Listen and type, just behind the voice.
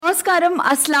നമസ്കാരം,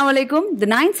 അസ്സലാമു അലൈക്കും. ദ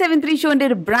 973 ഷോന്റെ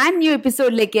ഒരു ബ്രാൻഡ് ന്യൂ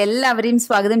എപ്പിസോഡിലേക്ക് എല്ലാവരെയും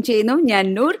സ്വാഗതം ചെയ്യുന്നു.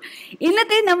 ഞാൻ നൂർ.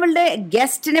 ഇന്നത്തെ നമ്മളുടെ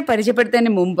ഗസ്റ്റിനെ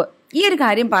പരിചയപ്പെടുത്തുന്നതിന് മുമ്പ് ഈ ഒരു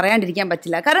കാര്യം പറയാണ്ടിരിക്കാൻ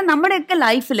പറ്റില്ല. കാരണം നമ്മുടെയൊക്കെ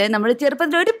ലൈഫിൽ നമ്മൾ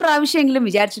ചെറുപ്പത്തിൽ ഒരു പ്രാവശ്യമെങ്കിലും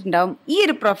വിചാരിച്ചിട്ടുണ്ടാവും ഈ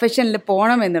ഒരു പ്രൊഫഷനിൽ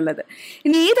പോകണം എന്നുള്ളത്.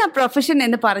 ഇനി ഏതാ പ്രൊഫഷൻ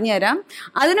എന്ന് പറഞ്ഞുതരാം.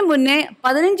 അതിനു മുന്നേ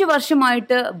 15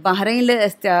 വർഷമായിട്ട് ബഹ്റൈനിൽ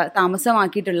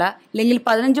താമസമാക്കിയിട്ടുള്ള, അല്ലെങ്കിൽ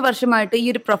 15 വർഷമായിട്ട് ഈ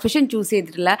ഒരു പ്രൊഫഷൻ ചൂസ്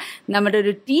ചെയ്തിട്ടുള്ള നമ്മുടെ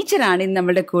ഒരു ടീച്ചറാണ് ഇന്ന്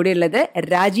നമ്മുടെ കൂടെ ഉള്ളത്,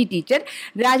 രാജി ടീച്ചർ.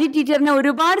 രാജി ടീച്ചറിനെ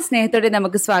ഒരുപാട് സ്നേഹത്തോടെ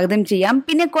നമുക്ക് സ്വാഗതം ചെയ്യാം.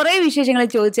 പിന്നെ കുറേ വിശേഷങ്ങൾ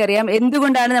ചോദിച്ചറിയാം.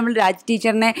 എന്തുകൊണ്ടാണ് നമ്മൾ രാജി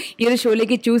ടീച്ചറിനെ ഈ ഒരു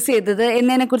ഷോയിലേക്ക് ചൂസ് ചെയ്തത്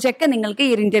എന്നതിനെ കുറിച്ചൊക്കെ നിങ്ങൾക്ക്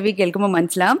ഈ ഒരു ഇന്റർവ്യൂ കേൾക്കുമ്പോൾ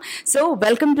മനസ്സിലാവും. So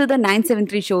welcome to the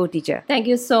 973 show teacher. Thank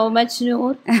you so much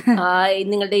നൂർ.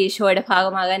 നിങ്ങളുടെ ഈ ഷോയുടെ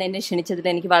ഭാഗമാകാൻ എന്നെ ക്ഷണിച്ചതിൽ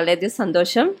എനിക്ക് വളരെയധികം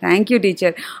സന്തോഷം. Thank you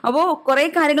teacher. അപ്പോൾ കുറേ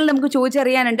കാര്യങ്ങൾ നമുക്ക്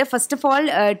ചോദിച്ചറിയാനുണ്ട്. ഫസ്റ്റ് ഓഫ് ഓൾ,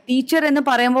 ടീച്ചർ എന്ന്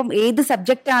പറയുമ്പോൾ ഏത്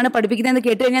സബ്ജക്റ്റാണ് പഠിപ്പിക്കുന്നതെന്ന്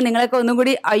കേട്ട് കഴിഞ്ഞാൽ നിങ്ങളൊക്കെ ഒന്നും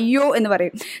കൂടി അയ്യോ എന്ന്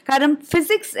പറയും. കാരണം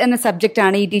ഫിസിക്സ് എന്ന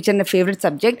സബ്ജക്റ്റാണ് ഈ ടീച്ചറിൻ്റെ ഫേവറേറ്റ്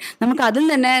സബ്ജക്ട്. നമുക്ക് അതിൽ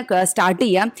തന്നെ സ്റ്റാർട്ട്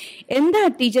ചെയ്യാം. എന്താ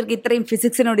ടീച്ചർക്ക് ഇത്രയും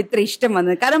ഫിസിക്സിനോട് ഇത്ര ഇഷ്ടം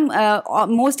വന്നത്? കാരണം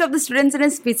മോസ്റ്റ് ഓഫ് ദി സ്റ്റുഡൻസിന്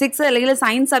ഫിസിക്സ് അല്ലെങ്കിൽ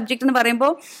സയൻസ് സബ്ജക്റ്റ് എന്ന്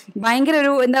പറയുമ്പോൾ ഭയങ്കര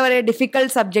ഒരു എന്താ പറയുക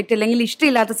ഡിഫിക്കൽട്ട് സബ്ജക്റ്റ് അല്ലെങ്കിൽ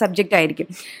ഇഷ്ടമില്ലാത്ത സബ്ജക്റ്റ് ആയിരിക്കും.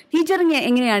 ടീച്ചറിന്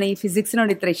എങ്ങനെയാണ് ഈ ഫിസിക്സിനോട്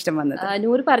ഇത്ര ഇഷ്ടം വന്നത്?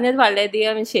 നൂർ പറഞ്ഞത്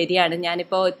വളരെയധികം ശരിയാണ്.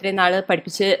 ഞാനിപ്പോൾ ഇത്രയും നാൾ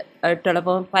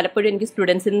പഠിപ്പിച്ചിട്ടുള്ളപ്പോൾ പലപ്പോഴും എനിക്ക്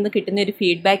സ്റ്റുഡൻസിൽ നിന്ന് കിട്ടുന്ന ഒരു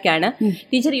ഫീഡ്ബാക്ക് ആണ്,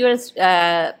 teacher your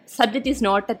subject is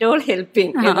not at all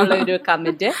helping എന്നുള്ള ഒരു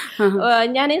കമന്റ്.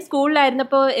 ഞാൻ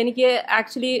സ്കൂളിലായിരുന്നപ്പോൾ എനിക്ക്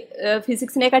ആക്ച്വലി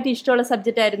ഫിസിക്സിനെക്കാട്ടി ഇഷ്ടമുള്ള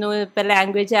സബ്ജക്റ്റ് ആയിരുന്നു ഇപ്പം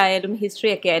ലാംഗ്വേജ് ആയാലും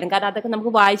ഹിസ്റ്ററി ഒക്കെ ആയാലും. കാരണം അതൊക്കെ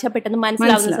നമുക്ക് വായിച്ചാൽ പെട്ടെന്ന്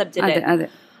മനസ്സിലാവുന്ന സബ്ജക്റ്റ് ആയിരുന്നു.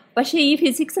 പക്ഷേ ഈ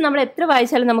ഫിസിക്സ് നമ്മൾ എത്ര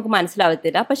വായിച്ചാലും നമുക്ക്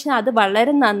മനസ്സിലാവത്തില്ല. പക്ഷെ അത്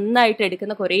വളരെ നന്നായിട്ട്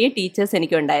എടുക്കുന്ന കുറേ ടീച്ചേഴ്സ്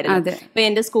എനിക്കുണ്ടായിരുന്നു. ഇപ്പൊ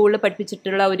എന്റെ സ്കൂളിൽ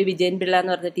പഠിപ്പിച്ചിട്ടുള്ള ഒരു വിജയൻ പിള്ള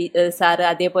എന്ന് പറഞ്ഞ സാറ്,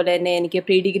 അതേപോലെ തന്നെ എനിക്ക്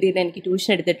പ്രീ ഡിഗ്രിയിൽ എനിക്ക്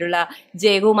ട്യൂഷൻ എടുത്തിട്ടുള്ള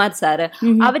ജയകുമാർ സാറ്,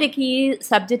 അവരൊക്കെ ഈ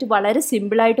സബ്ജക്ട് വളരെ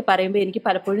സിമ്പിളായിട്ട് പറയുമ്പോൾ എനിക്ക്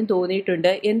പലപ്പോഴും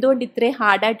തോന്നിയിട്ടുണ്ട് എന്തുകൊണ്ട് ഇത്രയും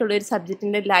ഹാർഡായിട്ടുള്ള ഒരു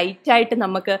സബ്ജക്റ്റിന്റെ ലൈറ്റായിട്ട്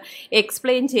നമുക്ക്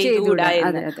എക്സ്പ്ലെയിൻ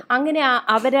ചെയ്തുകൂടായിരുന്നു. അങ്ങനെ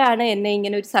അവരാണ് എന്നെ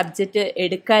ഇങ്ങനെ ഒരു സബ്ജക്റ്റ്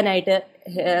എടുക്കാനായിട്ട്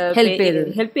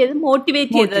ഹെൽപ്പ് ചെയ്ത്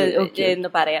മോട്ടിവേറ്റ് ചെയ്തത് എന്ന്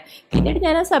പറയാം. പിന്നീട്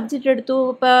ഞാൻ ആ സബ്ജക്റ്റ് എടുത്തു.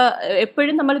 ഇപ്പൊ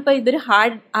എപ്പോഴും നമ്മളിപ്പോ ഇതൊരു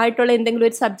ഹാർഡ് ആയിട്ടുള്ള എന്തെങ്കിലും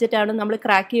ഒരു സബ്ജക്റ്റ് ആണ് നമ്മൾ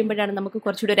ക്രാക്ക് ചെയ്യുമ്പോഴാണ് നമുക്ക്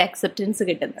കുറച്ചുകൂടി ഒരു അക്സെപ്റ്റൻസ്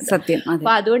കിട്ടുന്നത്. സത്യം. അപ്പൊ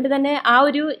അതുകൊണ്ട് തന്നെ ആ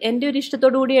ഒരു എന്റെ ഒരു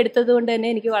ഇഷ്ടത്തോടു കൂടി എടുത്തത് കൊണ്ട്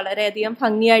തന്നെ എനിക്ക് വളരെയധികം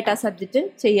ഭംഗിയായിട്ട് ആ സബ്ജക്റ്റ്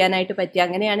ചെയ്യാനായിട്ട് പറ്റി.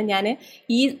 അങ്ങനെയാണ് ഞാൻ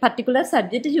ഈ പർട്ടിക്കുലർ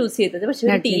സബ്ജക്റ്റ് ചൂസ് ചെയ്തത്. പക്ഷെ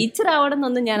ഒരു ടീച്ചർ ആവണം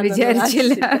എന്നൊന്നും ഞാൻ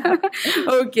വിചാരിച്ചില്ല.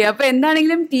 ഓക്കെ, അപ്പൊ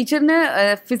എന്താണെങ്കിലും ടീച്ചറിന്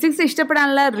ഫിസിക്സ്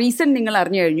ഇഷ്ടപ്പെടാനുള്ള റീസൺ നിങ്ങൾ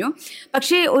അറിഞ്ഞു കഴിഞ്ഞു.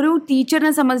 പക്ഷേ ഒരു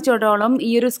ടീച്ചറിനെ സംബന്ധിച്ചിടത്തോളം ഈ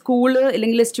ഒരു സ്കൂള്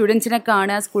അല്ലെങ്കിൽ സ്റ്റുഡൻസിനെ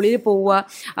കാണുക, സ്കൂളിൽ പോവുക,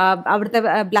 അവിടുത്തെ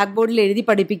ബ്ലാക്ക് ബോർഡിൽ എഴുതി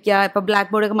പഠിപ്പിക്കുക. ഇപ്പം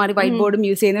ബ്ലാക്ക് ബോർഡൊക്കെ മാറി വൈറ്റ് ബോർഡും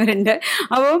യൂസ് ചെയ്യുന്നവരുണ്ട്.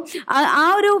 അപ്പോൾ ആ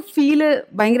ഒരു ഫീല്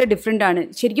ഭയങ്കര ഡിഫറെൻ്റ് ആണ്.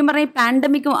 ശരിക്കും പറഞ്ഞാൽ ഈ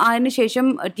പാൻഡമിക്കും അതിന് ശേഷം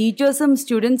ടീച്ചേഴ്സും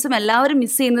സ്റ്റുഡൻസും എല്ലാവരും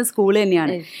മിസ് ചെയ്യുന്നത് സ്കൂൾ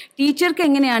തന്നെയാണ്. ടീച്ചർക്ക്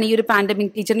എങ്ങനെയാണ് ഈ ഒരു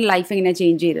പാൻഡമിക് ടീച്ചറിന്റെ ലൈഫ് എങ്ങനെയാണ്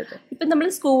ചേഞ്ച് ചെയ്തത്? ഇപ്പം നമ്മൾ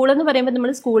സ്കൂൾ എന്ന് പറയുമ്പോൾ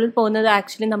നമ്മൾ സ്കൂളിൽ പോകുന്നത്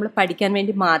ആക്ച്വലി നമ്മൾ പഠിക്കാൻ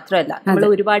വേണ്ടി മാത്രമല്ല, നമ്മൾ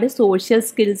ഒരുപാട് സോഷ്യൽ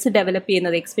സ്കിൽസ് ഡെവലപ്പ്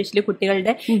ചെയ്യുന്നത്, എസ്പെഷ്യലി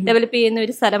കുട്ടികളുടെ ഡെവലപ്പ് ചെയ്യുന്ന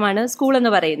ഒരു സ്ഥലമാണ് സ്കൂൾ എന്ന്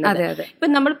പറയുന്നത്. ഇപ്പൊ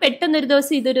നമ്മൾ പെട്ടെന്ന് ഒരു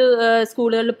ദിവസം ഇതൊരു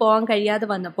സ്കൂളുകളിൽ പോകാൻ കഴിയാതെ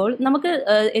വന്നപ്പോൾ നമുക്ക്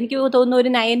എനിക്ക് തോന്നുന്നു ഒരു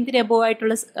 9th എബോവ്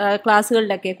ആയിട്ടുള്ള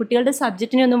ക്ലാസ്സുകളിലൊക്കെ കുട്ടികളുടെ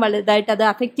സബ്ജക്റ്റിനെ ഒന്നും വലുതായിട്ട് അത്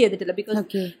അഫക്ട് ചെയ്തിട്ടില്ല. Because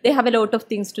they have a lot of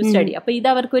things to study. അപ്പൊ ഇത്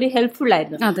അവർക്ക് ഒരു ഹെൽപ്ഫുൾ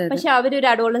ആയിരുന്നു. പക്ഷെ അവരൊരു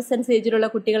അഡോളസൻസ് ഏജിലുള്ള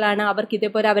കുട്ടികളാണ്, അവർക്ക്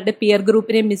ഇതേപോലെ അവരുടെ പിയർ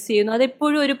ഗ്രൂപ്പിനെ മിസ് ചെയ്യുന്നു. അത്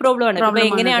എപ്പോഴും ഒരു പ്രോബ്ലം ആണ്. അപ്പൊ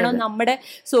എങ്ങനെയാണോ നമ്മുടെ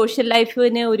സോഷ്യൽ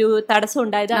ലൈഫിന് ഒരു തടസ്സം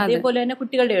ഉണ്ടായത്, അതേപോലെ തന്നെ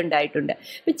കുട്ടികളുടെ ഉണ്ടായിട്ടുണ്ട്.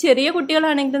 ഇപ്പൊ ചെറിയ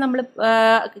കുട്ടികളാണെങ്കിൽ നമ്മൾ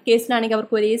കേസിലാണെങ്കിൽ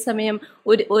അവർക്ക് ഒരേ സമയം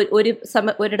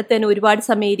ഒരിടത്ത് തന്നെ ഒരുപാട്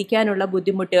സമയം ഇരിക്കാനുള്ള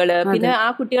ബുദ്ധിമുട്ടുകൾ, പിന്നെ ആ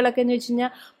കുട്ടികളൊക്കെ എന്ന് വെച്ച് കഴിഞ്ഞാൽ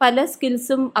പല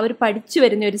സ്കിൽസും അവർ പഠിച്ചു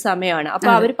വരുന്ന ഒരു സമയമാണ്. അപ്പൊ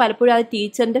അവർ പലപ്പോഴും അത്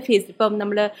ടീച്ചറിന്റെ ഫേസ്, ഇപ്പം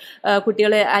നമ്മള്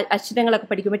കുട്ടികളെ അക്ഷരങ്ങളൊക്കെ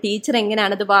പഠിക്കുമ്പോൾ ടീച്ചർ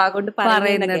എങ്ങനെയാണ് അത് വാഗോണ്ട്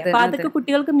പറയുന്നത്, അപ്പൊ അതൊക്കെ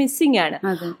കുട്ടികൾക്ക് മിസ്സിംഗ് ആണ്.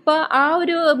 അപ്പൊ ആ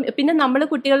ഒരു പിന്നെ നമ്മൾ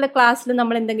കുട്ടികളുടെ ക്ലാസ്സിൽ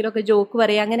നമ്മൾ എന്തെങ്കിലുമൊക്കെ ജോക്ക്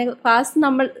പറയുക, അങ്ങനെ ക്ലാസ്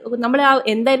നമ്മൾ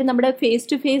എന്തായാലും നമ്മുടെ ഫേസ്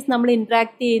ടു ഫേസ് നമ്മൾ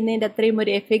ഇന്ററാക്ട് ചെയ്യുന്നതിന്റെ അത്രയും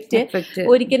ഒരു എഫക്റ്റ്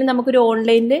ഒരിക്കലും നമുക്കൊരു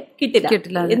ഓൺലൈനിൽ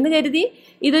കിട്ടില്ല എന്ന് കരുതി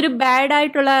ഇതൊരു ബാഡ്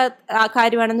ആയിട്ടുള്ള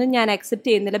കാര്യമാണെന്ന് ഞാൻ അക്സെപ്റ്റ്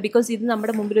ചെയ്യുന്നില്ല. ബിക്കോസ് ഇത്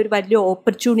നമ്മുടെ മുമ്പിൽ ഒരു വലിയ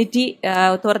ഓപ്പർച്യൂണിറ്റി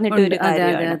തുറന്നിട്ട ഒരു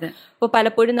കാര്യമാണ്. ഇപ്പോൾ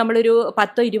പലപ്പോഴും നമ്മളൊരു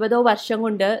 10-20 വർഷം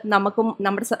കൊണ്ട് നമുക്കും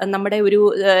നമ്മുടെ ഒരു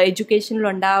എഡ്യൂക്കേഷനിൽ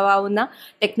ഉണ്ടാവാവുന്ന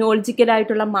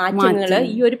ടെക്നോളജിക്കലായിട്ടുള്ള മാറ്റങ്ങൾ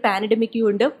ഈ ഒരു പാൻഡമിക്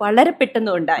കൊണ്ട് വളരെ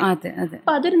പെട്ടെന്ന് ഉണ്ടായി.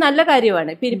 അപ്പൊ അതൊരു നല്ല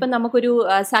കാര്യമാണ്. ഇപ്പം നമുക്കൊരു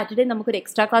സാറ്റർഡേ നമുക്കൊരു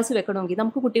എക്സ്ട്രാ ക്ലാസ് വെക്കണമെങ്കിൽ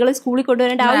നമുക്ക് കുട്ടികളെ സ്കൂളിൽ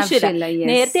കൊണ്ടുവരേണ്ട ആവശ്യമില്ല.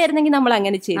 നേരത്തെ ആയിരുന്നെങ്കിൽ നമ്മൾ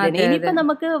അങ്ങനെ ചെയ്തേനെ. ഇനിയിപ്പം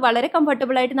നമുക്ക് വളരെ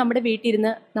കംഫർട്ടബിൾ ആയിട്ട് നമ്മുടെ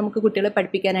വീട്ടിലിരുന്ന് നമുക്ക് കുട്ടികളെ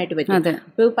പഠിപ്പിക്കാനായിട്ട് പറ്റും.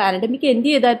 ഇപ്പോൾ പാൻഡമിക് എന്ത്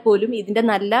ചെയ്താൽ പോലും ഇതിന്റെ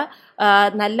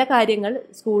നല്ല കാര്യങ്ങൾ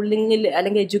സ്കൂളിങ്ങിൽ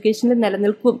അല്ലെങ്കിൽ എഡ്യൂക്കേഷനിൽ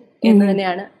നിലനിൽക്കും എന്ന്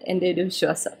തന്നെയാണ് എൻ്റെ ഒരു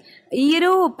വിശ്വാസം. ഈ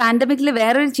ഒരു പാൻഡമിക്കിൽ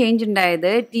വേറൊരു ചേഞ്ച് ഉണ്ടായത്,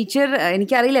 ടീച്ചർ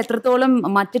എനിക്കറിയില്ല എത്രത്തോളം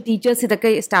മറ്റ് ടീച്ചേഴ്സ് ഇതൊക്കെ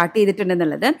സ്റ്റാർട്ട്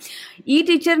ചെയ്തിട്ടുണ്ടെന്നുള്ളത്. ഈ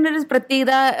ടീച്ചറിൻ്റെ ഒരു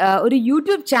പ്രത്യേകത ഒരു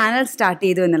യൂട്യൂബ് ചാനൽ സ്റ്റാർട്ട്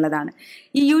ചെയ്തു എന്നുള്ളതാണ്.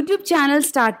 ഈ യൂട്യൂബ് ചാനൽ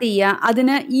സ്റ്റാർട്ട് ചെയ്യുക,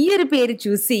 അതിന് ഈ ഒരു പേര്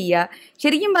ചൂസ് ചെയ്യുക.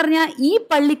 ശരിക്കും പറഞ്ഞാൽ ഈ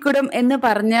പള്ളിക്കൂടം എന്ന്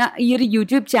പറഞ്ഞ ഈ ഒരു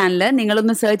യൂട്യൂബ് ചാനൽ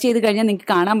നിങ്ങളൊന്ന് സെർച്ച് ചെയ്ത് കഴിഞ്ഞാൽ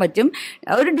നിങ്ങൾക്ക് കാണാൻ പറ്റും.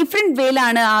 ഒരു ഡിഫറെൻറ്റ്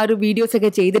വേയിലാണ് ആ ഒരു വീഡിയോസ്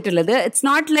ഒക്കെ ചെയ്തിട്ടുള്ളത്. ഇറ്റ്സ്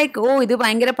നോട്ട് ലൈക്ക് ഇത്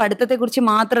ഭയങ്കര പഠിത്തത്തെക്കുറിച്ച്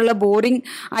മാത്രമുള്ള ബോറിംഗ്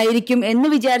ആയിരിക്കും എന്ന്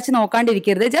വിചാരിച്ച്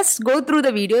നോക്കാണ്ടിരിക്കരുത്. Just go through the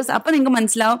videos. അപ്പോൾ നിങ്ങൾക്ക്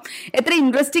മനസ്സിലാവും എത്ര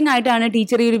ഇൻട്രസ്റ്റിംഗ് ആയിട്ടാണ്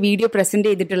ടീച്ചർ ഈ ഒരു വീഡിയോ പ്രസന്റ്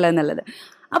ചെയ്തിട്ടുള്ളത് എന്നുള്ളത്.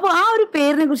 അപ്പോൾ ആ ഒരു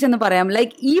പേരിനെ കുറിച്ച് ഒന്ന് പറയാം.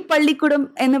 ലൈക്ക് ഈ പള്ളിക്കൂടം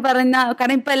എന്ന് പറയുന്ന,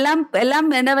 കാരണം ഇപ്പം എല്ലാം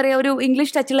എന്താ പറയുക, ഒരു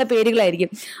ഇംഗ്ലീഷ് ടച്ചുള്ള പേരുകളായിരിക്കും.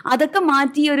 അതൊക്കെ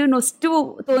മാറ്റി ഒരു നൊസ്റ്റു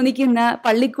തോന്നിക്കുന്ന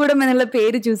പള്ളിക്കൂടം എന്നുള്ള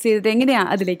പേര് ചൂസ് ചെയ്തിട്ട് എങ്ങനെയാ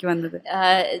അതിലേക്ക് വന്നത്?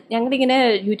 ഞങ്ങളിങ്ങനെ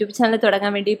യൂട്യൂബ് ചാനൽ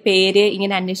തുടങ്ങാൻ വേണ്ടി പേര്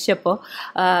ഇങ്ങനെ അന്വേഷിച്ചപ്പോൾ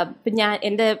ഇപ്പം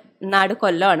എൻ്റെ നാട്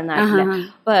കൊല്ലമാണ് നാട്ടില്.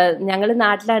 അപ്പൊ ഞങ്ങള്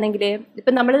നാട്ടിലാണെങ്കിൽ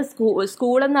ഇപ്പൊ നമ്മള്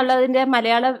സ്കൂൾ എന്നുള്ളതിന്റെ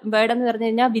മലയാള വേർഡ് എന്ന് പറഞ്ഞു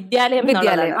കഴിഞ്ഞാൽ വിദ്യാലയം.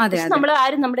 പക്ഷെ നമ്മൾ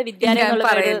ആരും നമ്മുടെ വിദ്യാലയം എന്നുള്ള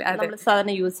വേർഡ് നമ്മൾ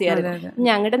സാധാരണ യൂസ് ചെയ്യാറില്ല.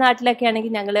 ഞങ്ങളുടെ നാട്ടിലൊക്കെ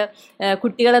ആണെങ്കിൽ ഞങ്ങള്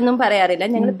കുട്ടികളൊന്നും പറയാറില്ല,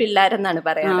 ഞങ്ങൾ പിള്ളേരെന്നാണ്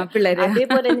പറയാറ്.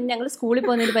 അതേപോലെ തന്നെ ഞങ്ങൾ സ്കൂളിൽ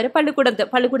പോകുന്നതിന് പകരം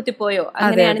പള്ളിക്കൂടത്തിൽ പോയോ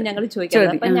അങ്ങനെയാണ് ഞങ്ങൾ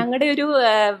ചോദിക്കുന്നത്. അപ്പൊ ഞങ്ങളുടെ ഒരു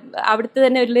അവിടുത്തെ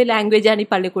തന്നെ ഒരു ലാംഗ്വേജ് ആണ് ഈ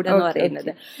പള്ളിക്കൂടം എന്ന്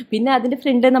പറയുന്നത്. പിന്നെ അതിന്റെ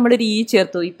ഫ്രണ്ട് നമ്മളൊരു ഈ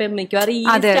ചേർത്തു. ഇപ്പൊ മിക്കവാറും ഈ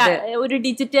ഒരു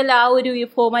ഡിജിറ്റൽ ആ ഒരു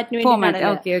ഫോമാറ്റ്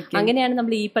അങ്ങനെയാണ്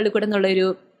നമ്മൾ ഈ പള്ളിക്കൂടം എന്നുള്ളൊരു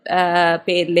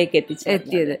പേരിലേക്ക്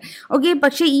എത്തിയത്. ഓക്കെ,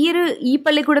 പക്ഷെ ഈ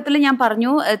പള്ളിക്കൂടത്തിൽ ഞാൻ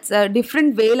പറഞ്ഞു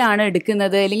ഡിഫറെന്റ് വേയിലാണ്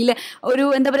എടുക്കുന്നത്. അല്ലെങ്കിൽ ഒരു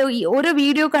എന്താ പറയുക, ഓരോ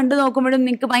വീഡിയോ കണ്ടു നോക്കുമ്പോഴും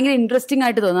നിങ്ങൾക്ക് ഭയങ്കര ഇൻട്രസ്റ്റിംഗ്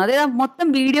ആയിട്ട് തോന്നും. അതായത് മൊത്തം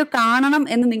വീഡിയോ കാണണം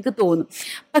എന്ന് നിങ്ങൾക്ക് തോന്നും.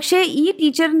 പക്ഷേ ഈ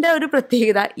ടീച്ചറിന്റെ ഒരു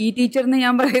പ്രത്യേകത, ഈ ടീച്ചറിന്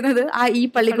ഞാൻ പറയുന്നത് ഈ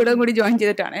പള്ളിക്കൂടം കൂടി ജോയിൻ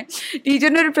ചെയ്തിട്ടാണ്.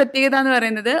 ടീച്ചറിന്റെ ഒരു പ്രത്യേകത എന്ന്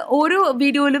പറയുന്നത് ഓരോ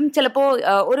വീഡിയോയിലും ചിലപ്പോൾ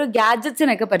ഓരോ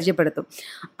ഗാഡ്ജറ്റ്സിനൊക്കെ പരിചയപ്പെടുത്തും.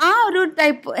 ആ ഒരു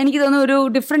ടൈപ്പ് എനിക്ക് തോന്നുന്നു ഒരു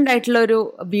ഡിഫറെന്റ് ആയിട്ടുള്ള ഒരു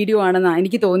വീഡിയോ ആണെന്നാണ്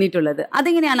എനിക്ക് തോന്നിയിട്ടുള്ളത്.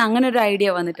 അതെങ്ങനെയാണ് അങ്ങനെ ഒരു ഐഡിയ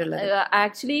വന്നിട്ടുള്ളത്?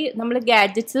 ആക്ച്വലി നമ്മൾ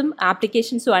ഗാഡ്ജറ്റ്സും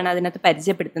ആപ്ലിക്കേഷൻസും ആണ് അതിനകത്ത്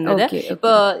പരിചയപ്പെടുത്തുന്നത്.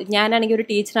 ഇപ്പൊ ഞാനാണെങ്കിൽ ഒരു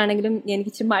ടീച്ചറാണെങ്കിലും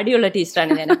എനിക്ക് ഇച്ചിരി മടിയുള്ള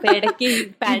ടീച്ചറാണ് ഞാൻ. അപ്പൊ ഇടയ്ക്ക്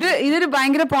ഇതൊരു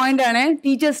ഭയങ്കര പോയിന്റ് ആണ്,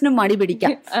 ടീച്ചേഴ്സിന് മടി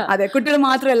പിടിക്കാം. അതെ, കുട്ടികൾ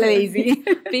മാത്രമല്ല ലേസി.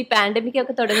 ഈ പാൻഡമിക്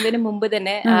ഒക്കെ തുടങ്ങുന്നതിന് മുമ്പ്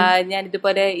തന്നെ ഞാൻ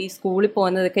ഇതുപോലെ ഈ സ്കൂളിൽ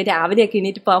പോകുന്നതൊക്കെ രാവിലെയൊക്കെ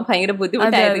എണീറ്റ് പോകാൻ ഭയങ്കര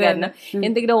ബുദ്ധിമുട്ടായത് കാരണം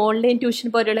എന്തെങ്കിലും ഓൺലൈൻ ട്യൂഷൻ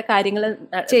പോലെയുള്ള കാര്യങ്ങൾ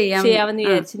ചെയ്യാമെന്ന്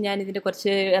വിചാരിച്ച് ഞാൻ ഇതിന്റെ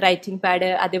കുറച്ച് റൈറ്റിംഗ്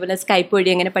പാഡ്, അതേപോലെ സ്കൈപ്പ്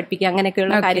വഴി എങ്ങനെ പഠിപ്പിക്കുക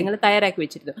അങ്ങനെയൊക്കെയുള്ള കാര്യങ്ങൾ തയ്യാറാക്കി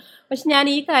വെച്ചിരുന്നു. പക്ഷെ ഞാൻ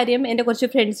ഈ കാര്യം എന്റെ കുറച്ച്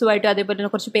ഫ്രണ്ട്സുമായിട്ടും അതേപോലെ തന്നെ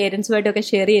കുറച്ച് പേരൻസുമായിട്ടും ഒക്കെ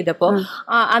ഷെയർ ചെയ്തപ്പോൾ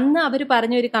അന്ന് അവർ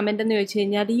പറഞ്ഞ ഒരു കമന്റ് എന്ന് ചോദിച്ചു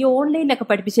കഴിഞ്ഞാൽ ഈ ഓൺലൈനിലൊക്കെ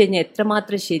പഠിപ്പിച്ചു കഴിഞ്ഞാൽ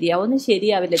എത്രമാത്രം ശരിയാവും, ഒന്നും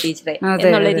ശരിയാവില്ല ടീച്ചറെ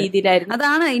എന്നുള്ള രീതിയിലായിരുന്നു.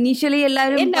 അതാണ് ഇനീഷ്യലി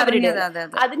എല്ലാവരും.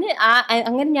 അതിന്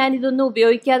അങ്ങനെ ഞാൻ ഇതൊന്നും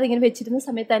ഉപയോഗിക്കാതെ ഇങ്ങനെ വെച്ചിരുന്ന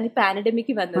സമയത്താണ് ഈ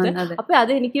പാൻഡമിക് വന്നത്. അപ്പൊ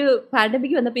അത് എനിക്ക്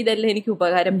പാൻഡമിക് വന്നപ്പോൾ ഇതെല്ലാം എനിക്ക്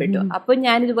ഉപകാരപ്പെട്ടു. അപ്പൊ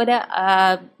ഞാൻ ഇതുപോലെ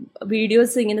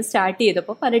വീഡിയോസ് ഇങ്ങനെ സ്റ്റാർട്ട്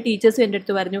ചെയ്തപ്പോൾ പല ടീച്ചേഴ്സും എൻ്റെ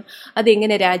അടുത്ത് പറഞ്ഞു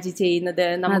അതെങ്ങനെ രാജി ചെയ്യുന്നത്,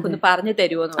 നമുക്കൊന്ന് പറഞ്ഞു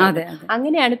തരുമോ എന്ന് പറഞ്ഞു.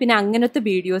 അങ്ങനെയാണ് പിന്നെ അങ്ങനത്തെ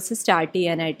വീഡിയോസ് സ്റ്റാർട്ട്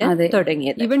ചെയ്യാനായിട്ട്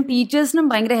തുടങ്ങിയത്. ഈവൻ ടീച്ചേഴ്സിനും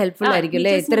ഭയങ്കര ഹെൽപ്ഫുൾ ആയിരിക്കും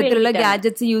അല്ലെ, ഇത്തരത്തിലുള്ള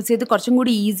ഗാഡ്ജറ്റ്സ് യൂസ് ചെയ്ത് കുറച്ചും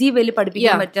കൂടി ഈസി വേയിൽ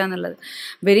പഠിപ്പിക്കാൻ പറ്റാന്നുള്ളത്.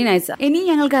 Very nice. ഇനി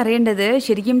ഞങ്ങൾക്ക് അറിയേണ്ടത്,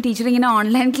 ശരിക്കും ടീച്ചർ ഇങ്ങനെ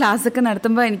ഓൺലൈൻ ക്ലാസ് ഒക്കെ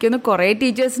നടത്തുമ്പോൾ എനിക്കൊന്ന് കുറേ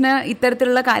ടീച്ചേഴ്സിന്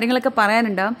ഇത്തരത്തിലുള്ള കാര്യങ്ങളൊക്കെ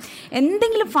പറയാനുണ്ടാവും.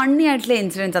 എന്തെങ്കിലും ഫണ്ണി ആയിട്ടുള്ള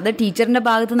ഇൻസിഡൻസ്, അത് ടീച്ചറിന്റെ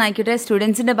ഭാഗത്ത് നിന്നായിക്കോട്ടെ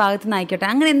സ്റ്റുഡൻസിന്റെ ഭാഗത്ത് നിന്നായിക്കോട്ടെ,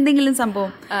 അങ്ങനെ എന്തെങ്കിലും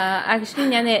സംഭവം? ആക്ച്വലി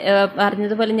ഞാൻ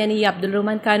പറഞ്ഞതുപോലെ ഞാൻ ഈ അബ്ദുൾ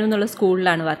റഹ്മാൻ ഖാനു എന്നുള്ള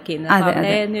സ്കൂളിലാണ് വർക്ക് ചെയ്യുന്നത്.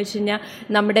 അവിടെ എന്ന് വെച്ച് കഴിഞ്ഞാൽ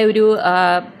നമ്മുടെ ഒരു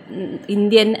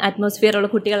ഇന്ത്യൻ അറ്റ്മോസ്ഫിയർ ഉള്ള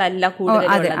കുട്ടികളല്ല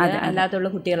കൂടുതലും, അല്ലാത്തുള്ള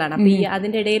കുട്ടികളാണ്. അപ്പൊ ഈ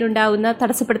അതിന്റെ ഇടയിലുണ്ടാവുന്ന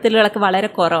തടസ്സപ്പെടുത്തലുകളൊക്കെ വളരെ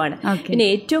കുറവാണ്. പിന്നെ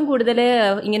ഏറ്റവും കൂടുതൽ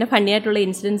ഇങ്ങനെ ഫണ്ണിയായിട്ടുള്ള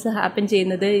ഇൻസിഡൻസ് ഹാപ്പൻ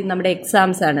ചെയ്യുന്നത് നമ്മുടെ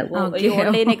എക്സാംസ് ആണ്,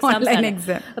 ഓൺലൈൻ എക്സാംസ് ആണ്.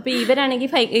 അപ്പൊ ഇവരാണെങ്കിൽ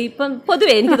ഇപ്പം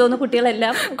പൊതുവെ എനിക്ക് തോന്നുന്നു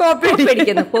കുട്ടികളെല്ലാം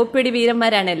കോപ്പിയടി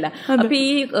വീരന്മാരാണ് എല്ലാം. അപ്പൊ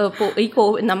ഈ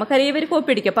നമുക്കറിയാം ഇവർ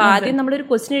കോപ്പിയടിക്കും. അപ്പൊ ആദ്യം നമ്മളൊരു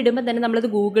ക്വസ്റ്റ്യൻ ഇടുമ്പോൾ തന്നെ നമ്മളത്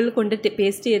ഗൂഗിളിൽ കൊണ്ട്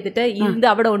പേസ്റ്റ് ചെയ്തിട്ട് ഇത്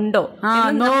അവിടെ ഉണ്ടോ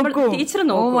ടീച്ചർ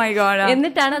നോക്കും,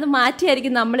 എന്നിട്ടാണ് അത്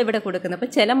മാറ്റിയായിരിക്കും നമ്മൾ ഇവിടെ കൊടുക്കുന്നത്. അപ്പൊ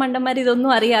ചില മണ്ടന്മാർ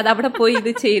ഇതൊന്നും അറിയാതെ അവിടെ പോയി ഇത്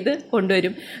ചെയ്ത്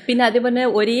കൊണ്ടുവരും. പിന്നെ അതേപോലെ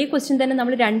ഒരേ ക്വസ്റ്റ്യൻ തന്നെ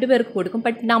നമ്മൾ രണ്ടുപേർക്ക് കൊടുക്കും,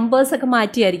 ബട്ട് നമ്പേഴ്സ് ഒക്കെ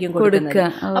മാറ്റിയായിരിക്കും കൊടുക്കുന്നത്.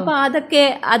 അപ്പൊ അതൊക്കെ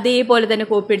അതേപോലെ തന്നെ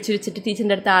കോപ്പി അടിച്ച് വെച്ചിട്ട്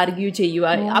ടീച്ചറിന്റെ അടുത്ത് ആർഗ്യൂ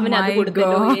ചെയ്യുക, അവൻ അത്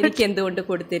കൊടുത്തല്ലോ എനിക്ക് എന്തുകൊണ്ട്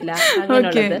കൊടുത്തില്ല,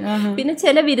 അങ്ങനെയുള്ളത്. പിന്നെ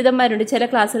ചില ബിരുദന്മാരുണ്ട്, ചില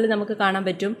ക്ലാസ്സുകളിൽ നമുക്ക് കാണാൻ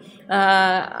പറ്റും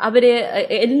അവര്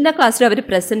എല്ലാ ക്ലാസ്സിലും അവർ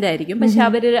പ്രസന്റ് ആയിരിക്കും, പക്ഷെ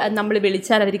അവര് നമ്മൾ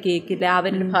വിളിച്ചാൽ അവർ കേൾക്കില്ല,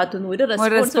 അവരുടെ ഭാഗത്തുനിന്ന് ഒരു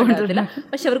റെസ്പോൺസ് ഉണ്ടാവില്ല,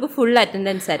 പക്ഷെ അവർക്ക് ഫുൾ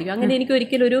അറ്റൻഡൻസ് ആയിരിക്കും. അങ്ങനെ എനിക്ക്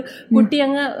ഒരിക്കലും ഒരു കുട്ടി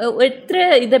അങ്ങ് എത്ര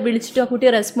ഇത് വിളിച്ചിട്ടും ആ കുട്ടി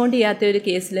റെസ്പോണ്ട് ചെയ്യാത്ത ഒരു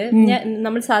കേസിൽ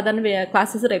നമ്മൾ സാധാരണ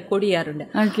ക്ലാസ്സസ് റെക്കോർഡ് ചെയ്യാറുണ്ട്.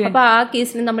 അപ്പൊ ആ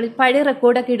കേസിൽ നമ്മൾ പഴയ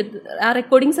റെക്കോർഡൊക്കെ എടുത്ത് ആ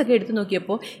റെക്കോർഡിങ്സ് ഒക്കെ എടുത്ത്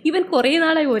നോക്കിയപ്പോൾ ഇവൻ കുറെ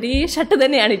നാളായി ഒരേ ഷർട്ട്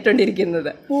തന്നെയാണ് ഇട്ടുകൊണ്ടിരിക്കുന്നത്.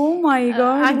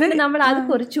 അങ്ങനെ നമ്മൾ അത്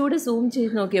കുറച്ചുകൂടി സൂം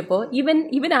ചെയ്ത് നോക്കിയപ്പോൾ ഇവൻ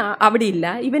അവിടെ ഇല്ല,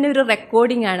 ഇവനൊരു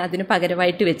റെക്കോർഡിംഗ് ആണ് അതിന്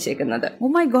പകരമായിട്ട് വെച്ചേക്കുന്നത്. ഓ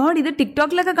മൈ ഗോഡ്, ഇത്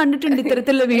ടിക്ടോക്കിലൊക്കെ കണ്ടിട്ടുണ്ട്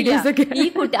ഇത്തരത്തിലുള്ള വീഡിയോസ് ഒക്കെ. ഈ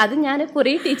കുട്ടി അത് ഞാൻ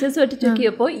കുറെ ടീച്ചേഴ്സ് ആയിട്ട്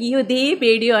നോക്കിയപ്പോൾ ഇതേ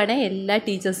വീഡിയോ ആണ് എല്ലാ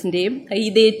ടീച്ചേഴ്സിന്റെയും,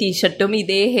 ഇതേ ടീഷർട്ടും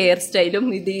ഇതേ ഹെയർ സ്റ്റൈലും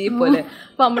ഇതേപോലെ.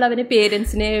 അപ്പൊ നമ്മൾ അവന്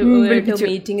പേരൻസിനെ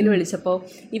മീറ്റിങ്ങിൽ വിളിച്ചപ്പോൾ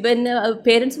ഇവൻ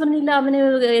പേരൻസ് പറഞ്ഞില്ല, അവന്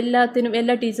എല്ലാത്തിനും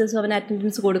എല്ലാ ടീച്ചേഴ്സും അവന്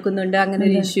അറ്റൻഡൻസ് കൊടുക്കുന്നുണ്ട്, അങ്ങനെ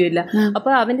ഒരു ഇഷ്യൂ ഇല്ല. അപ്പൊ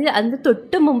അവന് അതിന്റെ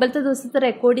തൊട്ട് മുമ്പത്തെ ദിവസത്തെ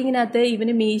റെക്കോർഡിങ്ങിനകത്ത്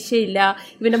ഇവന് മീശയില്ല,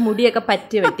 ഇവന്റെ മുടിയൊക്കെ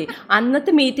പറ്റി വെട്ടി.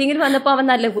 അന്നത്തെ മീറ്റിങ്ങിൽ വന്നപ്പോൾ അവൻ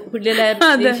നല്ല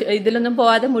ഇതിലൊന്നും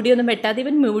പോവാതെ മുടിയൊന്നും വെട്ടാതെ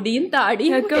ഇവൻ മുടിയും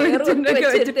താടിയും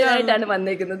ആയിട്ടാണ്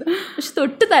വന്നേക്കുന്നത്. പക്ഷെ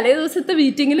തൊട്ട് തലേ ദിവസത്തെ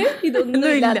മീറ്റിങ്ങിൽ ഇതൊന്നും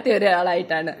ഇല്ലാത്ത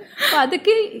ഒരാളായിട്ടാണ്. അപ്പൊ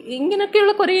അതൊക്കെ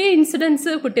ഇങ്ങനെയൊക്കെയുള്ള കുറെ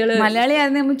ഇൻസിഡൻസ് കുട്ടികൾ മലയാളിയായിരുന്നു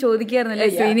നമ്മൾ ചോദിക്കാറുന്നല്ലേ,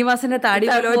 ശ്രീനിവാസന്റെ താടി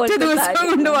ഒറ്റ ദിവസം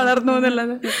കൊണ്ട് വളർന്നു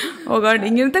എന്നുള്ളത്. ഓ ഗോഡ്,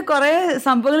 ഇങ്ങനത്തെ കുറെ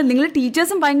സംഭവങ്ങൾ. നിങ്ങൾ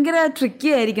ടീച്ചേഴ്സും ഭയങ്കര ട്രിക്കി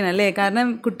ആയിരിക്കണം അല്ലേ, കാരണം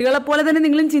കുട്ടികളെ പോലെ തന്നെ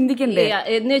നിങ്ങളും ചിന്തിക്കണ്ടേ.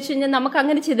 എന്ന് വെച്ച് കഴിഞ്ഞാൽ നമുക്ക്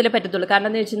അങ്ങനെ ചെയ്തല്ലേ പറ്റത്തുള്ളൂ. കാരണം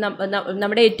എന്ന് വെച്ചാൽ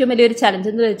നമ്മുടെ ഏറ്റവും വലിയൊരു ചലഞ്ച്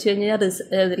എന്ന് വെച്ച് കഴിഞ്ഞാൽ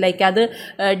ലൈക്ക് അത്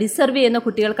ഡിസർവ് ചെയ്യുന്ന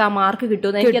കുട്ടികൾക്ക് ആ മാർക്ക്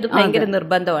കിട്ടുമെന്ന് എനിക്കത് ഭയങ്കര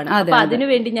നിർബന്ധമാണ്. അപ്പൊ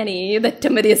അതിനുവേണ്ടി ഞാൻ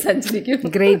ഏതറ്റം വരെ സഞ്ചരിക്കും.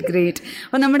 Great great.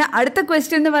 അപ്പൊ നമ്മുടെ അടുത്ത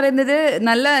ക്വസ്റ്റ്യൻ എന്ന് പറയുന്നത്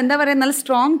നല്ല എന്താ പറയാ, നല്ല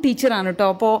സ്ട്രോങ് ടീച്ചറാണ് കേട്ടോ.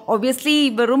 അപ്പോൾ ഒബ്വിയസ്ലി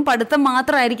വെറും പഠിത്തം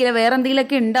മാത്രമായിരിക്കില്ല, വേറെ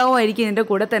എന്തെങ്കിലുമൊക്കെ ഉണ്ടാവുമായിരിക്കും ഇതിന്റെ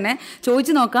കൂടെ തന്നെ.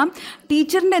 ചോദിച്ചു നോക്കാം,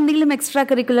 ടീച്ചറിന്റെ എന്തെങ്കിലും എക്സ്ട്രാ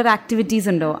കരിക്കുലർ ആക്ടിവിറ്റീസ്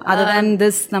ഉണ്ടോ അതർ ദാൻ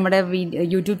ദിസ്? നമ്മുടെ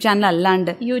യൂട്യൂബ് ചാനൽ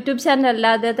അല്ലാണ്ട്, യൂട്യൂബ് ചാനൽ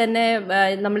അല്ലാതെ തന്നെ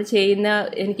നമ്മൾ ചെയ്യുന്ന,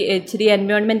 എനിക്ക് ഇച്ചിരി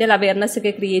എൻവയോൺമെന്റൽ അവയർനെസ്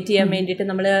ഒക്കെ ക്രിയേറ്റ് ചെയ്യാൻ വേണ്ടിയിട്ട്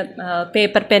നമ്മൾ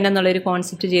പേപ്പർ പെൻ എന്നുള്ളൊരു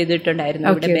കോൺസെപ്റ്റ് ചെയ്തിട്ടുണ്ടായിരുന്നു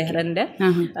ഇവിടെ ബെഹ്റിന്റെ.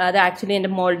 അത് ആക്ച്വലി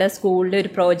എൻ്റെ മോളുടെ സ്കൂളിലെ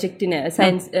ഒരു പ്രോജക്റ്റിന്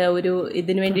സയൻസ് ഒരു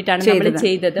ഇതിന് വേണ്ടിയിട്ടാണ് നമ്മൾ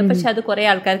ചെയ്തത്. പക്ഷെ അത് കുറെ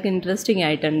ആൾക്കാർക്ക് ഇൻട്രസ്റ്റിംഗ്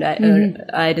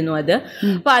ആയിരുന്നു അത്.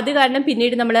 അപ്പൊ അത് കാരണം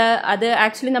പിന്നീട് നമ്മൾ അത്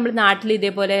ആക്ച്വലി നമ്മൾ നാട്ടിൽ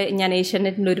ഇതേപോലെ ഞാൻ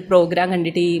ഏഷ്യാനെറ്റിൽ ഒരു പ്രോഗ്രാം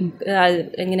കണ്ടിട്ട് ഈ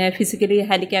ഇങ്ങനെ ഫിസിക്കലി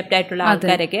ഹാൻഡിക്യാപ്ഡ് ആയിട്ടുള്ള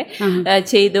ആൾക്കാരൊക്കെ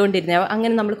ചെയ്തുകൊണ്ടിരുന്നത്.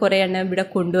 അങ്ങനെ നമ്മൾ കുറെ എണ്ണം ഇവിടെ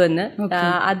കൊണ്ടുവന്ന്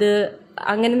അത്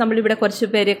അങ്ങനെ നമ്മളിവിടെ കുറച്ച്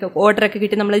പേരൊക്കെ ഓർഡറൊക്കെ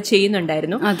കിട്ടി നമ്മൾ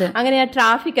ചെയ്യുന്നുണ്ടായിരുന്നു. അങ്ങനെ ആ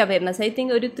ട്രാഫിക് അവയർനെസ്, ഐ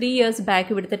തിങ്ക് ഒരു 3 years ബാക്ക്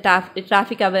ഇവിടുത്തെ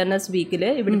ട്രാഫിക് അവയർനെസ് വീക്കിൽ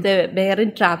ഇവിടുത്തെ ബെഹ്റിൻ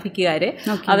ട്രാഫിക്കുകാർ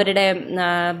അവരുടെ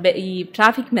ഈ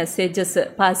ട്രാഫിക് മെസ്സേജസ്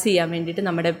പാസ് ചെയ്യാൻ വേണ്ടിയിട്ട്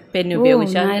നമ്മുടെ പെൻ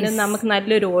ഉപയോഗിച്ചു. അങ്ങനെ നമുക്ക്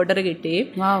നല്ലൊരു ഓർഡർ കിട്ടുകയും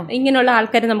ഇങ്ങനെയുള്ള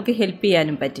ആൾക്കാരെ നമുക്ക് ഹെൽപ്പ്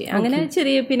ചെയ്യാനും പറ്റി. അങ്ങനെ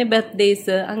ചെറിയ പിന്നെ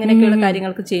ബർത്ത്ഡേസ് അങ്ങനെയൊക്കെയുള്ള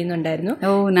കാര്യങ്ങൾക്ക് ചെയ്യുന്നുണ്ടായിരുന്നു.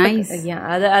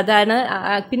 അതാണ്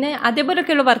പിന്നെ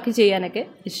അതേപോലെയൊക്കെയുള്ള വർക്ക് ചെയ്യാനൊക്കെ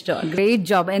ഇഷ്ടമാണ്. Great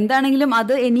job. എന്താണെങ്കിലും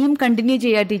അത് ഇനിയും കണ്ടിന്യൂ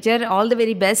ചെയ്യുക teacher. All the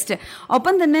very best.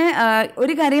 ഒപ്പം തന്നെ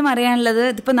ഒരു കാര്യം അറിയാനുള്ളത്,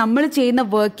 ഇപ്പം നമ്മൾ ചെയ്യുന്ന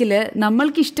വർക്കിൽ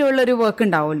നമ്മൾക്ക് ഇഷ്ടമുള്ള ഒരു വർക്ക്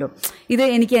ഉണ്ടാവുമല്ലോ, ഇത്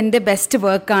എനിക്ക് എൻ്റെ ബെസ്റ്റ്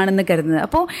വർക്കാണെന്ന് കരുതുന്നത്.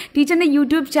 അപ്പോൾ ടീച്ചറിൻ്റെ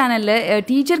യൂട്യൂബ് ചാനലിൽ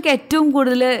ടീച്ചർക്ക് ഏറ്റവും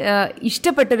കൂടുതൽ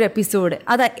ഇഷ്ടപ്പെട്ടൊരു എപ്പിസോഡ്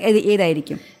അത്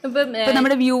ഏതായിരിക്കും? ഇപ്പം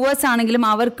നമ്മുടെ വ്യൂവേഴ്സ് ആണെങ്കിലും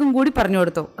അവർക്കും കൂടി പറഞ്ഞു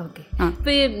കൊടുത്തോ. ഓക്കെ.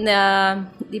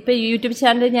 ഇപ്പം യൂട്യൂബ്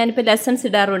ചാനലിൽ ഞാനിപ്പോൾ ലെസൺസ്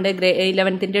ഇടാറുണ്ട്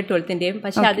 11th 12th.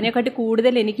 പക്ഷെ അതിനെക്കാട്ടി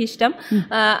കൂടുതൽ എനിക്കിഷ്ടം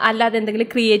അല്ലാതെ എന്തെങ്കിലും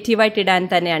ക്രിയേറ്റീവായിട്ട് ഇടാൻ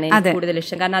തന്നെയാണ് എനിക്ക് കൂടുതൽ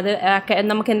ഇഷ്ടം. കാരണം അത്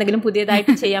നമുക്ക് എന്തെങ്കിലും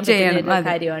പുതിയതായിട്ട് ചെയ്യാൻ പറ്റുന്ന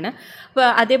കാര്യമാണ്. അപ്പോൾ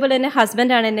അതേപോലെ തന്നെ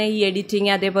ഹസ്ബൻഡാണ് എന്നെ ഈ എഡിറ്റിങ്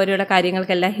അതേപോലെയുള്ള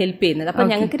കാര്യങ്ങൾക്കെല്ലാം ഹെൽപ്പ് ചെയ്യുന്നത്. അപ്പം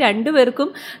ഞങ്ങൾക്ക് രണ്ടുപേർക്കും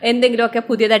എന്തെങ്കിലുമൊക്കെ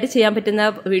പുതിയതായിട്ട് ചെയ്യാൻ പറ്റുന്ന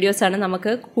വീഡിയോസാണ്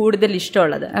നമുക്ക് കൂടുതൽ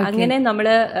ഇഷ്ടമുള്ളത്. അങ്ങനെ നമ്മൾ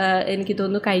എനിക്ക്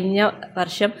തോന്നുന്നു കഴിഞ്ഞ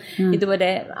വർഷം ഇതുപോലെ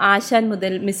ആശാൻ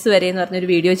മുതൽ മിസ് വരെ എന്ന് പറഞ്ഞൊരു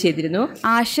വീഡിയോ ചെയ്തിരുന്നു.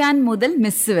 ആശാൻ മുതൽ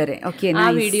മിസ് വരെ. ആ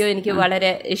വീഡിയോ എനിക്ക്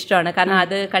വളരെ ഇഷ്ടമാണ്. കാരണം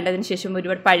അത് കണ്ടതിന് ശേഷം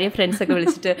ഒരുപാട് പഴയ ഫ്രണ്ട്സ് ഒക്കെ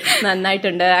വിളിച്ചിട്ട്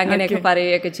നന്നായിട്ടുണ്ട് അങ്ങനെയൊക്കെ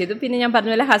പറയുകയൊക്കെ ചെയ്തു. പിന്നെ ഞാൻ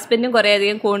പറഞ്ഞ പോലെ ഹസ്ബൻഡും കുറെ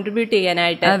അധികം കോൺട്രിബ്യൂട്ട്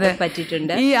ചെയ്യാനായിട്ട്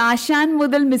പറ്റിയിട്ടുണ്ട്. ഈ ആശാൻ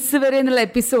മുതൽ മിസ് വരെ എന്നുള്ള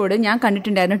എപ്പിസോഡ് ഞാൻ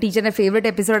കണ്ടിട്ടുണ്ടായിരുന്നു. ടീച്ചറിന്റെ ഫേവറേറ്റ്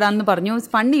എപ്പിസോഡാണെന്ന് പറഞ്ഞു.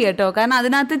 ഫണ്ണി കേട്ടോ, കാരണം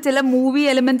അതിനകത്ത് ചില മൂവി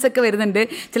എലിമെന്റ്സ് ഒക്കെ വരുന്നുണ്ട്,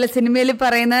 ചില സിനിമയിൽ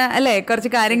പറയുന്ന അല്ലേ കുറച്ച്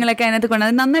കാര്യങ്ങളൊക്കെ അതിനകത്ത്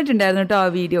കൊണ്ടുവന്നത് നന്നായിട്ടുണ്ടായിരുന്നു കേട്ടോ ആ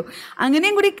വീഡിയോ.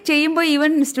 അങ്ങനെയും കൂടി ചെയ്യുമ്പോൾ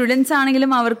ഈവൻ സ്റ്റുഡൻസ്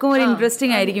ആണെങ്കിലും അവർക്കും ഒരു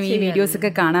ഇൻട്രസ്റ്റിംഗ് ആയിരിക്കും ഈ വീഡിയോസ്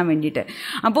ഒക്കെ കാണാൻ വേണ്ടിയിട്ട്.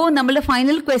 അപ്പോൾ നമ്മൾ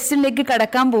ഫൈനൽ ക്വസ്റ്റ്യനിലേക്ക്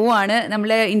കടക്കാൻ പോവുകയാണ്.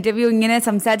 നമ്മൾ ഇന്റർവ്യൂ ഇങ്ങനെ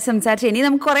സംസാരിച്ച് ഇനി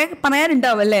നമുക്ക് കുറേ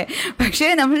പറയാനുണ്ടാവും അല്ലേ, പക്ഷേ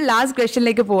നമ്മൾ ലാസ്റ്റ്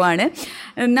ക്വസ്റ്റ്യനിലേക്ക് പോവാണ്.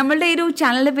 നമ്മളുടെ ഒരു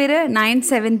ചാനലിൻ്റെ പേര്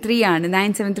 973 ആണ്,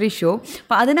 973 ഷോ.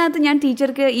 അപ്പോൾ അതിനകത്ത് ഞാൻ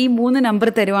ടീച്ചർക്ക് ഈ 3 നമ്പർ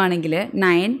തരുവാണെങ്കിൽ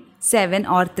 9, 7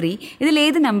 or 3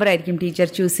 ഇതിലേത് നമ്പർ ആയിരിക്കും ടീച്ചർ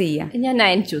ചൂസ് ചെയ്യുക? ഞാൻ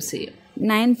 9 ചൂസ് ചെയ്യും.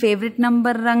 9 ഫേവറേറ്റ്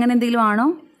നമ്പർ അങ്ങനെ എന്തെങ്കിലും ആണോ?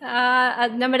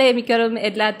 നമ്മുടെ മിക്കവാറും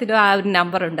എല്ലാത്തിലും ആ ഒരു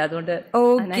നമ്പർ ഉണ്ട്, അതുകൊണ്ട്.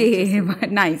 Okay,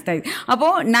 nice nice.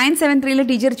 അപ്പോൾ 973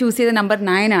 ടീച്ചർ ചൂസ് ചെയ്ത നമ്പർ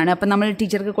 9 ആണ്. അപ്പം നമ്മൾ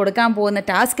ടീച്ചർക്ക് കൊടുക്കാൻ പോകുന്ന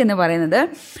ടാസ്ക് എന്ന് പറയുന്നത്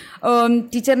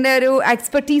ടീച്ചറിൻ്റെ ഒരു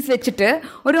എക്സ്പെർട്ടീസ് വെച്ചിട്ട്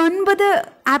ഒരു 9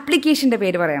 ആപ്ലിക്കേഷൻ്റെ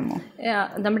പേര് പറയാമോ?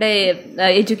 നമ്മുടെ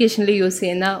എഡ്യൂക്കേഷനിൽ യൂസ്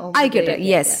ചെയ്യുന്ന ആയിക്കോട്ടെ.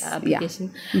 യെസ്, ആപ്ലിക്കേഷൻ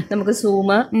നമുക്ക് Zoom,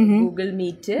 Google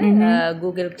Meet,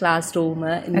 Google Classroom,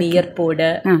 Nearpod,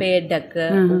 പേഡക്ക്,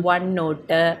 വൺ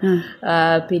നോട്ട്,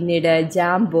 പിന്നീട്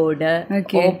ജാം ബോർഡ്,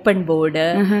 ഓപ്പൺ ബോർഡ്,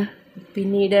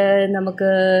 പിന്നീട് നമുക്ക്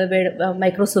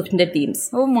മൈക്രോസോഫ്റ്റിന്റെ ടീംസ്.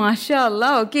 ഓ മാഷാ അല്ലാ.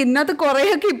 ഓക്കെ, ഇന്നത്തെ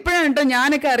കുറേയൊക്കെ ഇപ്പോഴാണ് കേട്ടോ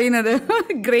ഞാനൊക്കെ അറിയുന്നത്.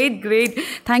 Great great.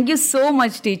 Thank you so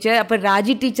much teacher. അപ്പോൾ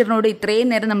രാജി ടീച്ചറിനോട് ഇത്രയും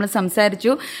നേരം നമ്മൾ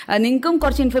സംസാരിച്ചു. നിങ്ങൾക്കും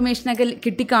കുറച്ച് ഇൻഫർമേഷനൊക്കെ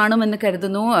കിട്ടിക്കാണുമെന്ന്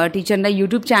കരുതുന്നു. ടീച്ചറിൻ്റെ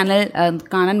യൂട്യൂബ് ചാനൽ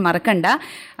കാണാൻ മറക്കണ്ട.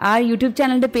 ആ യൂട്യൂബ്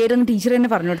ചാനലിൻ്റെ പേരൊന്ന് ടീച്ചർ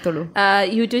തന്നെ പറഞ്ഞു കൊടുത്തോളൂ.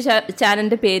 യൂട്യൂബ്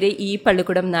ചാനലിൻ്റെ പേര്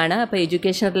e-Pallikoodam എന്നാണ്. അപ്പോൾ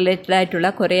എഡ്യൂക്കേഷൻ റിലേറ്റഡ് ആയിട്ടുള്ള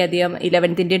കുറേയധികം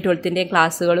 11th 12th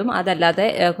ക്ലാസ്സുകളും അതല്ലാതെ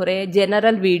കുറേ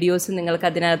ജനറൽ വീഡിയോസും നിങ്ങൾക്ക്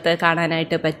അതിനകത്ത്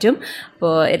കാണാനായിട്ട് പറ്റും.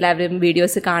 അപ്പോൾ എല്ലാവരും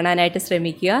വീഡിയോസ് കാണാനായിട്ട്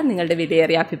ശ്രമിക്കുക, നിങ്ങളുടെ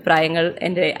വിലയേറിയ അഭിപ്രായങ്ങൾ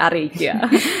എന്നെ അറിയിക്കുക.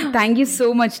 Thank you so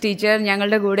much teacher.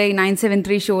 ഞങ്ങളുടെ കൂടെ ഈ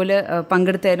 973 ഷോയിൽ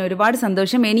പങ്കെടുത്തതിന് ഒരുപാട്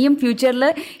സന്തോഷം. ഇനിയും ഫ്യൂച്ചറിൽ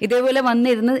ഇതേപോലെ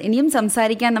വന്നിരുന്ന് ഇനിയും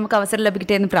സംസാരിക്കാൻ നമുക്ക് അവസരം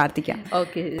ലഭിക്കട്ടെ എന്ന് പ്രാർത്ഥിക്കാം.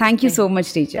 Okay, thank you so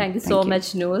much teacher. Thank you so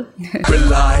much Noor.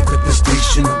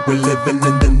 We're living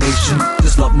in the nation.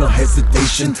 There's love, no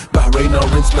hesitation. Bahrain, our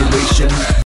inspiration.